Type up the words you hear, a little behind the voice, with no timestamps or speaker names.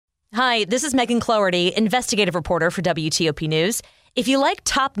Hi, this is Megan Cloherty, investigative reporter for WTOP News. If you like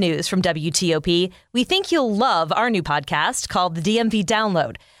top news from WTOP, we think you'll love our new podcast called the DMV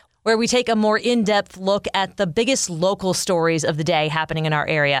Download, where we take a more in-depth look at the biggest local stories of the day happening in our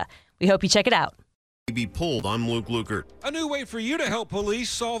area. We hope you check it out. Be pulled. I'm Luke Lukert. A new way for you to help police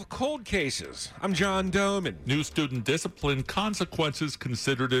solve cold cases. I'm John Doman. New student discipline consequences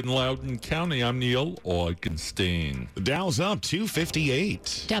considered in Loudoun County. I'm Neil Augenstein. The Dow's up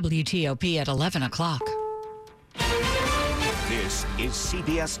 258. WTOP at 11 o'clock. This is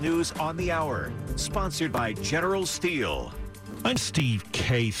CBS News on the Hour, sponsored by General Steel. I'm Steve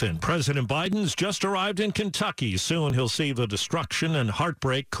Kathan. President Biden's just arrived in Kentucky. Soon he'll see the destruction and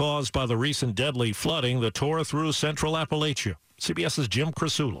heartbreak caused by the recent deadly flooding that tore through central Appalachia. CBS's Jim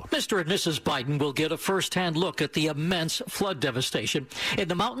Krasula. Mr. and Mrs. Biden will get a first-hand look at the immense flood devastation in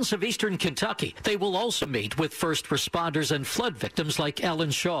the mountains of eastern Kentucky. They will also meet with first responders and flood victims like Ellen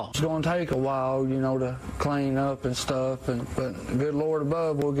Shaw. It's going to take a while, to clean up and stuff, but good Lord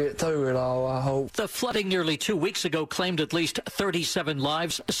above, we'll get through it all, I hope. The flooding nearly 2 weeks ago claimed at least 37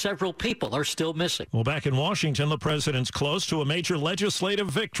 lives. Several people are still missing. Well, back in Washington, the president's close to a major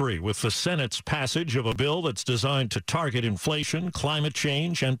legislative victory with the Senate's passage of a bill that's designed to target inflation, climate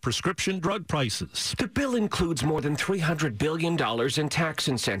change, and prescription drug prices. The bill includes more than $300 billion in tax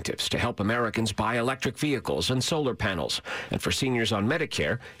incentives to help Americans buy electric vehicles and solar panels. And for seniors on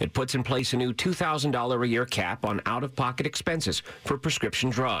Medicare, it puts in place a new $2,000 a year cap on out-of-pocket expenses for prescription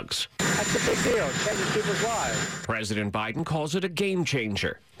drugs. That's a big deal. Changing people's lives. President Biden calls it a game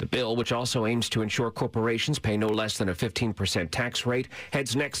changer. The bill, which also aims to ensure corporations pay no less than a 15% tax rate,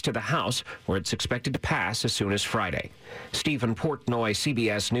 heads next to the House, where it's expected to pass as soon as Friday. Stephen Portnoy,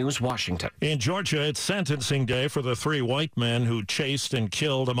 CBS News, Washington. In Georgia, it's sentencing day for the three white men who chased and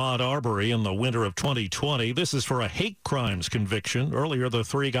killed Ahmaud Arbery in the winter of 2020. This is for a hate crimes conviction. Earlier, the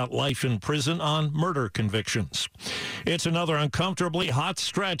three got life in prison on murder convictions. It's another uncomfortably hot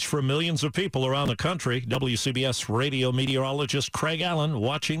stretch for millions of people around the country. WCBS radio meteorologist Craig Allen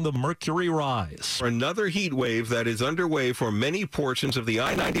watching the mercury rise. Another heat wave that is underway for many portions of the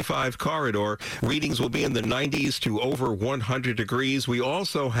I-95 corridor. Readings will be in the 90s to over 100 degrees. We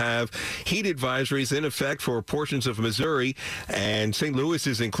also have heat advisories in effect for portions of Missouri, and St. Louis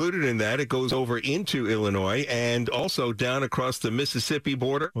is included in that. It goes over into Illinois and also down across the Mississippi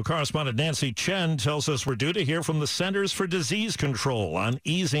border. Well, correspondent Nancy Chen tells us we're due to hear from the Centers for Disease Control on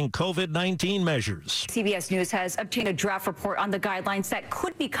easing COVID-19 measures. CBS News has obtained a draft report on the guidelines that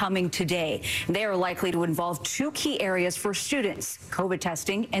could be coming today. They are likely to involve two key areas for students: COVID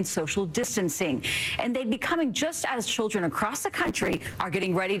testing and social distancing. And they'd be coming just as children across the country are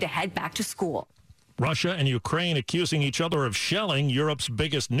getting ready to head back to school. Russia and Ukraine accusing each other of shelling Europe's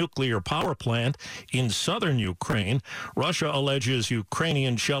biggest nuclear power plant in southern Ukraine. Russia alleges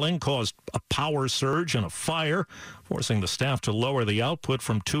Ukrainian shelling caused a power surge and a fire, forcing the staff to lower the output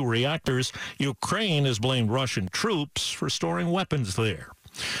from two reactors. Ukraine has blamed Russian troops for storing weapons there.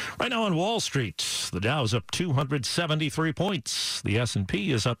 Right now on Wall Street, the Dow's up 273 points. The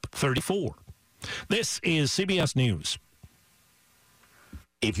S&P is up 34. This is CBS News.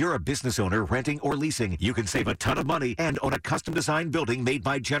 If you're a business owner renting or leasing, you can save a ton of money and own a custom-designed building made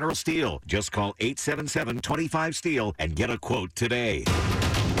by General Steel. Just call 877-25-STEEL and get a quote today.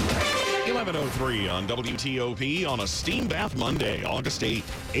 11:03 on WTOP on a steam bath Monday, August 8th.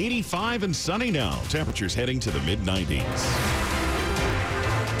 85 and sunny now. Temperatures heading to the mid-90s.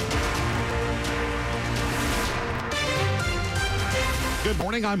 Good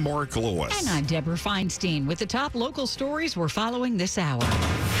morning, I'm Mark Lewis. And I'm Deborah Feinstein with the top local stories we're following this hour.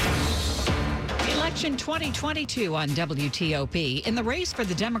 Election 2022 on WTOP. In the race for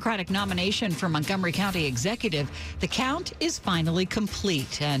the Democratic nomination for Montgomery County Executive, the count is finally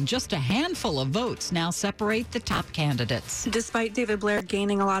complete, and just a handful of votes now separate the top candidates. Despite David Blair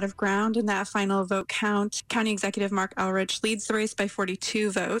gaining a lot of ground in that final vote count, County Executive Mark Elrich leads the race by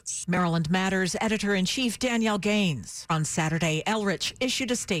 42 votes. Maryland Matters editor-in-chief Danielle Gaines. On Saturday, Elrich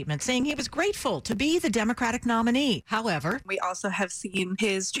issued a statement saying he was grateful to be the Democratic nominee. However, we also have seen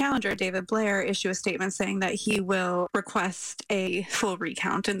his challenger, David Blair, issue a statement saying that he will request a full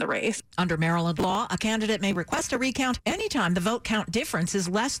recount in the race. Under Maryland law, a candidate may request a recount anytime the vote count difference is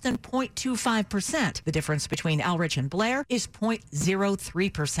less than 0.25%. The difference between Elrich and Blair is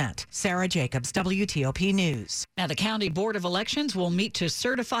 0.03%. Sarah Jacobs, WTOP News. Now, the County Board of Elections will meet to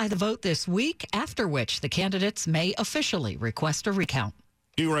certify the vote this week, after which the candidates may officially request a recount.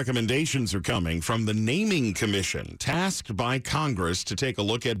 New recommendations are coming from the Naming Commission, tasked by Congress to take a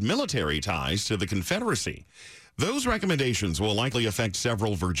look at military ties to the Confederacy. Those recommendations will likely affect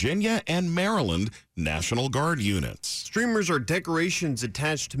several Virginia and Maryland National Guard units. Streamers are decorations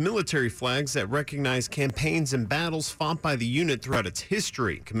attached to military flags that recognize campaigns and battles fought by the unit throughout its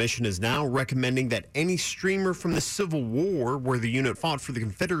history. The Commission is now recommending that any streamer from the Civil War, where the unit fought for the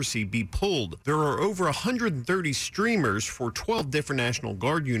Confederacy, be pulled. There are over 130 streamers for 12 different National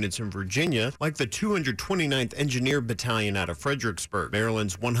Guard units in Virginia, like the 229th Engineer Battalion out of Fredericksburg.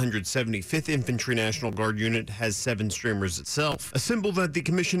 Maryland's 175th Infantry National Guard unit has 7 streamers itself. A symbol that the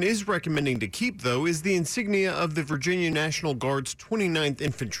Commission is recommending to keep, though, is the insignia of the Virginia National Guard's 29th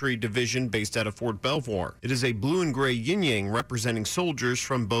Infantry Division based out of Fort Belvoir. It is a blue and gray yin-yang representing soldiers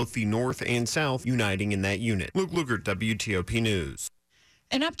from both the North and South uniting in that unit. Luke Lukert, WTOP News.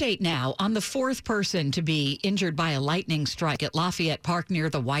 An update now on the 4th person to be injured by a lightning strike at Lafayette Park near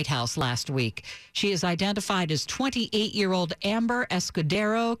the White House last week. She is identified as 28-year-old Amber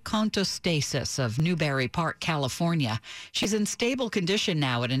Escudero Contostasis of Newberry Park, California. She's in stable condition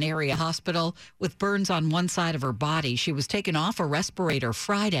now at an area hospital with burns on one side of her body. She was taken off a respirator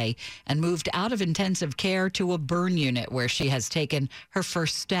Friday and moved out of intensive care to a burn unit where she has taken her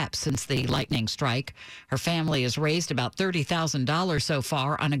first steps since the lightning strike. Her family has raised about $30,000 so far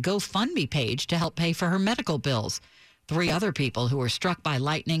on a GoFundMe page to help pay for her medical bills. 3 other people who were struck by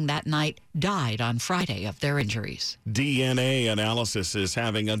lightning that night died on Friday of their injuries. DNA analysis is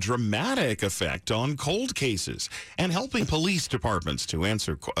having a dramatic effect on cold cases and helping police departments to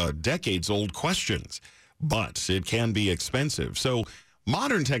answer decades-old questions. But it can be expensive, so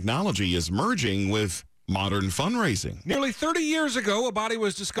modern technology is merging with modern fundraising. Nearly 30 years ago, a body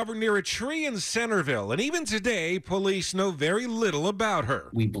was discovered near a tree in Centerville, and even today, police know very little about her.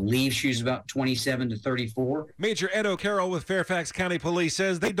 We believe she's about 27 to 34. Major Ed O'Carroll with Fairfax County Police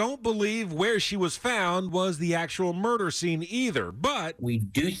says they don't believe where she was found was the actual murder scene either, but we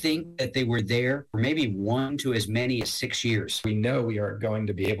do think that they were there for maybe 1 to as many as 6 years. We know we are going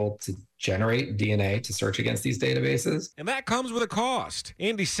to be able to generate DNA to search against these databases. And that comes with a cost.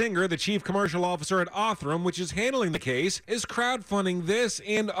 Andy Singer, the chief commercial officer at Othram, which is handling the case, is crowdfunding this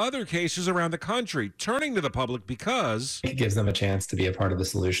and other cases around the country, turning to the public because it gives them a chance to be a part of the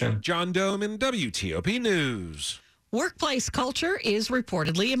solution. John Doman, WTOP News. Workplace culture is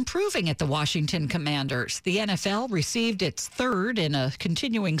reportedly improving at the Washington Commanders. The NFL received its 3rd in a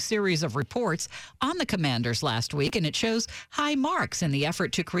continuing series of reports on the Commanders last week, and it shows high marks in the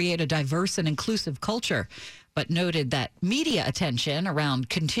effort to create a diverse and inclusive culture, but noted that media attention around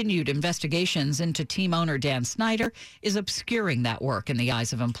continued investigations into team owner Dan Snyder is obscuring that work in the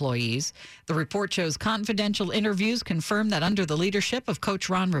eyes of employees. The report shows confidential interviews confirm that under the leadership of Coach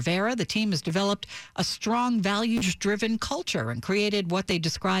Ron Rivera, the team has developed a strong values-driven culture and created what they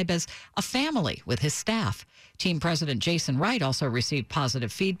describe as a family with his staff. Team President Jason Wright also received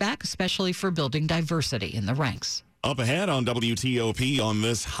positive feedback, especially for building diversity in the ranks. Up ahead on WTOP on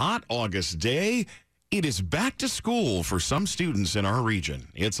this hot August day, it is back to school for some students in our region.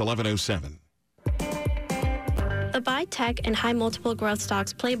 It's 11:07. The buy tech and high multiple growth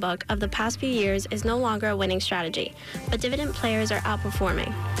stocks playbook of the past few years is no longer a winning strategy, but dividend players are outperforming.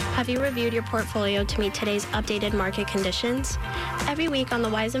 Have you reviewed your portfolio to meet today's updated market conditions? Every week on the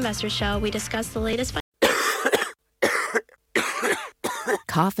Wise Investor Show, we discuss the latest.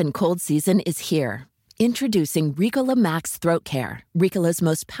 Cough and cold season is here. Introducing Ricola Max Throat Care, Ricola's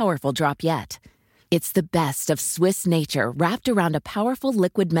most powerful drop yet. It's the best of Swiss nature wrapped around a powerful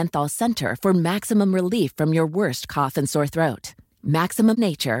liquid menthol center for maximum relief from your worst cough and sore throat. Maximum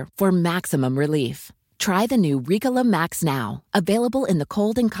nature for maximum relief. Try the new Ricola Max now, available in the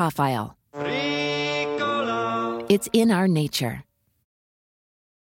cold and cough aisle. Ricola. It's in our nature.